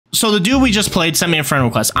So the dude we just played sent me a friend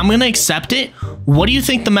request. I'm gonna accept it. What do you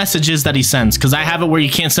think the message is that he sends? Because I have it where you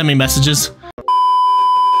can't send me messages.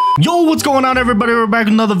 Yo, what's going on, everybody? We're back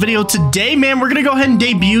with another video. Today, man, we're gonna go ahead and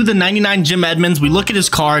debut the 99 Jim Edmonds. We look at his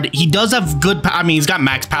card. He does have good, I mean, he's got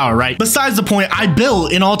max power, right? Besides the point, I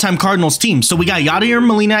built an all-time Cardinals team. So we got Yadier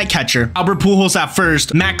Molina at catcher, Albert Pujols at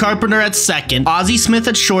first, Matt Carpenter at second, Ozzie Smith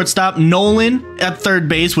at shortstop, Nolan at third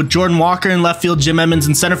base with Jordan Walker in left field, Jim Edmonds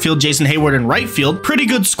in center field, Jason Hayward in right field. Pretty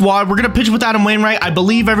good squad. We're gonna pitch with Adam Wainwright. I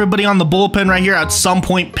believe everybody on the bullpen right here at some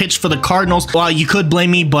point pitched for the Cardinals. Well, you could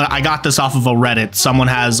blame me, but I got this off of a Reddit. Someone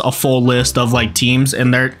has a full list of like teams,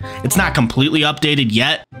 and it's not completely updated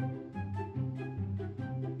yet.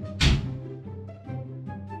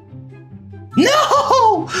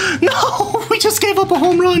 No, we just gave up a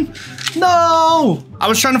home run. No, I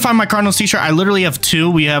was trying to find my Cardinals t-shirt. I literally have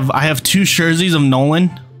two. I have two jerseys of Nolan,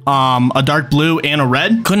 a dark blue and a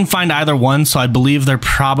red. Couldn't find either one, so I believe they're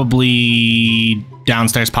probably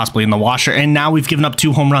downstairs, possibly in the washer. And now we've given up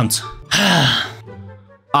 2 home runs.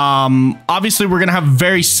 Obviously we're gonna have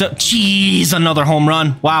jeez, another home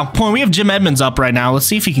run. Wow. Point, we have Jim Edmonds up right now. Let's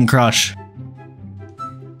see if he can crush.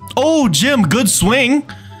 Oh, Jim, good swing.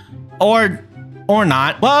 Or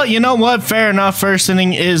not. Well, you know what? Fair enough. First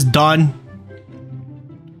inning is done.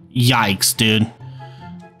 Yikes, dude.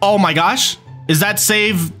 Oh my gosh. Is that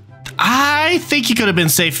save? I think he could have been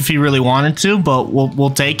safe if he really wanted to, but we'll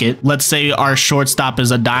take it. Let's say our shortstop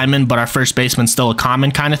is a diamond, but our first baseman's still a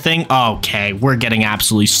common kind of thing. Okay, we're getting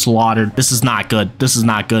absolutely slaughtered. This is not good. This is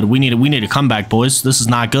not good. We need a comeback, boys. This is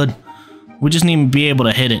not good. We just need to be able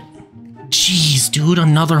to hit it. Jeez, dude,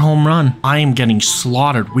 another home run. I am getting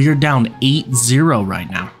slaughtered. We are down 8-0 right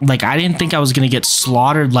now. Like, I didn't think I was gonna get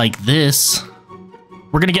slaughtered like this.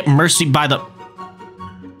 We're gonna get mercied by the...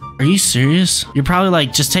 Are you serious? You're probably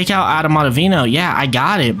like, just take out Adam Ottavino. Yeah, I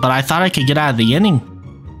got it, but I thought I could get out of the inning.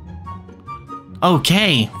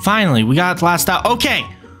 Okay, finally, we got last out. Okay,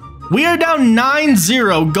 we are down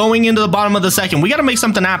 9-0 going into the bottom of the second. We got to make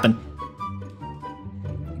something happen.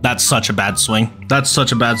 That's such a bad swing. That's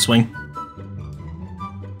such a bad swing.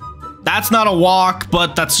 That's not a walk,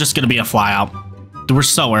 but that's just going to be a fly out. We're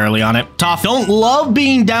so early on it. Tough. Don't love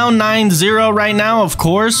being down 9-0 right now, of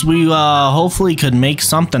course. We hopefully could make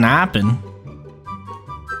something happen.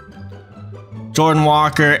 Jordan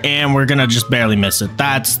Walker, and we're gonna just barely miss it.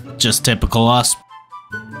 That's just typical us.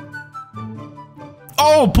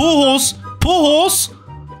 Oh, Pujols! Pujols!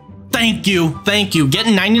 Thank you. Thank you.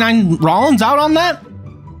 Getting 99 Rollins out on that?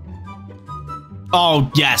 Oh,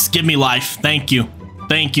 yes. Give me life. Thank you.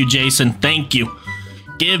 Thank you, Jason. Thank you.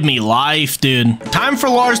 Give me life, dude. Time for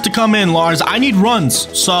Lars to come in, Lars. I need runs,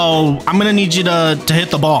 so I'm gonna need you to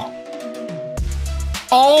hit the ball.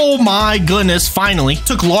 Oh my goodness, finally.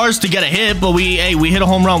 Took Lars to get a hit, but we hit a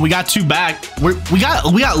home run. We got 2 back. We got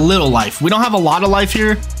little life. We don't have a lot of life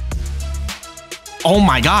here. Oh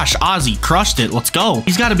my gosh, Ozzie crushed it. Let's go.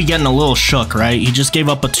 He's got to be getting a little shook, right? He just gave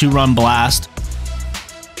up a 2-run blast.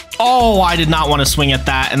 Oh, I did not want to swing at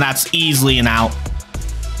that, and that's easily an out.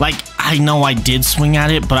 Like, I know I did swing at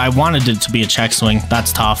it, but I wanted it to be a check swing.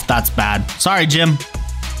 That's tough. That's bad. Sorry, Jim.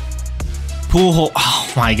 Pujols.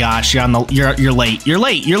 Oh my gosh, you're late. You're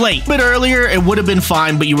late. You're late. A bit earlier, it would have been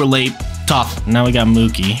fine, but you were late. Tough. Now we got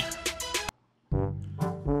Mookie.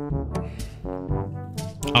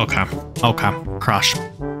 Okay. Okay. Crush.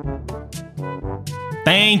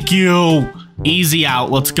 Thank you. Easy out.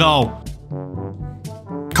 Let's go.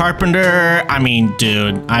 Carpenter, I mean,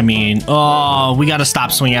 dude, oh, we got to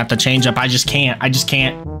stop swinging at the changeup. I just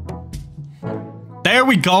can't. There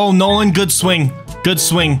we go. Nolan, good swing. Good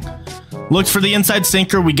swing. Looked for the inside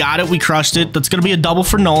sinker. We got it. We crushed it. That's going to be a double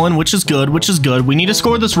for Nolan, which is good, We need to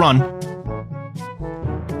score this run.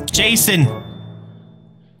 Jason.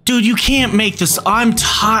 Dude, you can't make this. I'm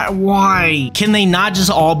tired. Why? Can they not just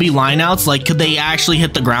all be lineouts? Like, could they actually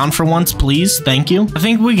hit the ground for once, please? Thank you. I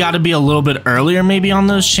think we got to be a little bit earlier maybe on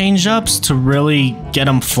those change-ups to really get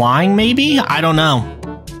them flying, maybe? I don't know.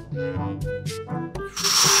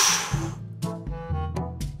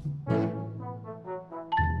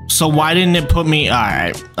 So why didn't it put me... All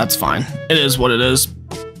right, that's fine. It is what it is.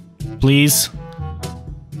 Please.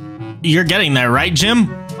 You're getting there, right,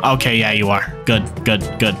 Jim? Okay, yeah, you are. Good.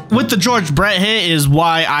 With the George Brett hit is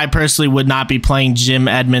why I personally would not be playing Jim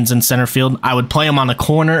Edmonds in center field. I would play him on the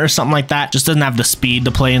corner or something like that. Just doesn't have the speed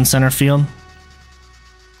to play in center field.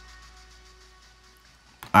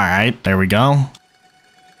 All right, there we go.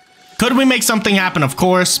 Could we make something happen? Of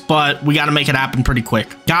course, but we got to make it happen pretty quick.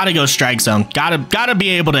 Got to go strike zone. Got to be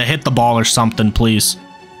able to hit the ball or something, please.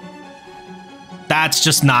 That's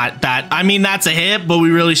just not that. I mean, that's a hit, but we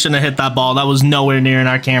really shouldn't have hit that ball. That was nowhere near in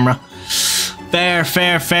our camera. Fair,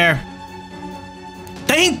 fair, fair.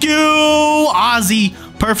 Thank you, Ozzy.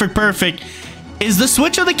 Perfect, perfect. Is the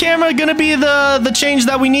switch of the camera gonna be the change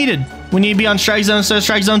that we needed? We need to be on strike zone instead of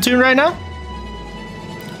strike zone 2 right now?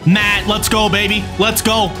 Matt, let's go, baby. Let's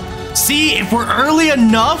go. See, if we're early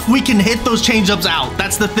enough, we can hit those changeups out.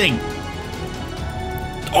 That's the thing.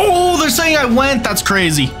 Oh, they're saying I went. That's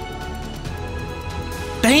crazy.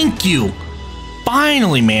 Thank you.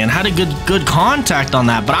 Finally, man, had a good contact on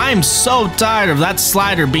that, but I am so tired of that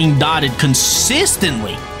slider being dotted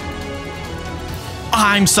consistently.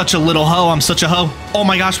 I'm such a little hoe. I'm such a hoe. Oh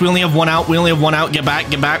my gosh, we only have one out. We only have one out. Get back,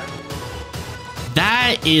 get back.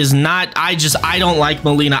 That is not, I don't like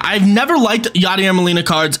Molina. I've never liked Yadier Molina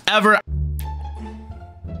cards ever.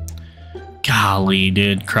 Golly,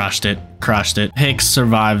 dude, crushed it, crushed it. Hicks,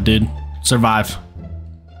 survive, dude, survive.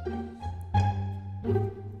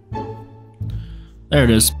 There it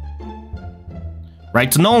is.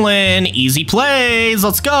 Right to Nolan, easy plays,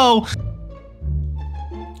 let's go.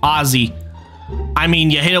 Ozzy. I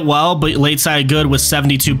mean, you hit it well, but late side good with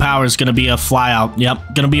 72 power is gonna be a fly out.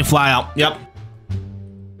 Yep, gonna be a fly out. Yep.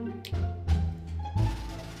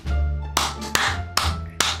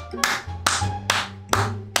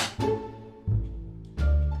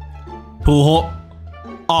 Pool.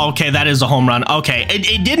 Oh, okay, that is a home run. Okay,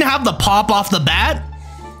 it didn't have the pop off the bat,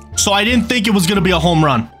 so I didn't think it was gonna be a home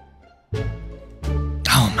run.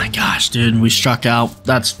 Oh my gosh, dude, we struck out.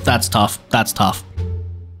 That's tough. That's tough.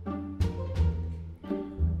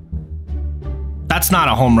 That's not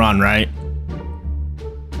a home run, right?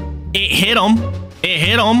 It hit him. It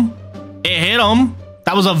hit him. It hit him.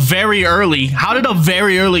 That was a very early. How did a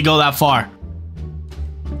very early go that far?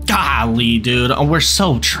 Golly, dude. Oh, we're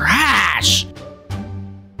so trash.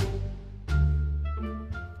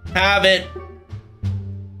 Have it.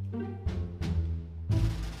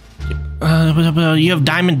 You have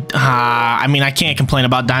diamond. I mean, I can't complain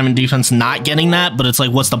about diamond defense not getting that, but it's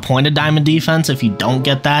like, what's the point of diamond defense if you don't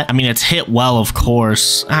get that? I mean, it's hit well, of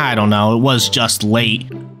course. I don't know. It was just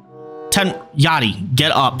late. 10. Yachty,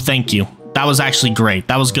 get up. Thank you. That was actually great.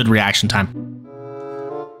 That was good reaction time.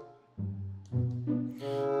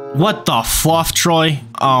 What the fluff, Troy?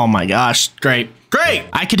 Oh my gosh. Great. Great.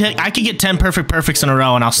 I could get 10 perfects in a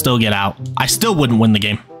row and I'll still get out. I still wouldn't win the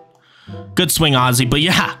game. Good swing, Ozzy, but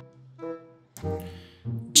yeah.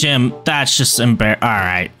 Jim, that's just embarrassing. All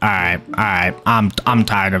right. I'm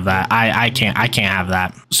tired of that. I can't have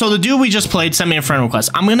that. So the dude we just played sent me a friend request.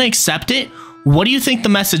 I'm gonna accept it. What do you think the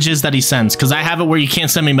message is that he sends? Because I have it where you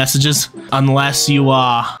can't send me messages unless you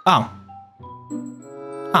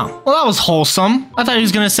Oh, well, that was wholesome. I thought he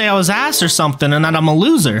was gonna say I was ass or something and that I'm a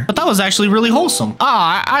loser, but that was actually really wholesome. Oh,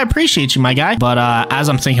 I appreciate you, my guy. But as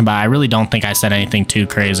I'm thinking about it, I really don't think I said anything too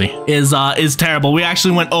crazy. Is terrible. We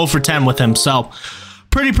actually went 0 for 10 with him, so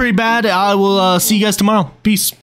pretty bad. I will see you guys tomorrow. Peace.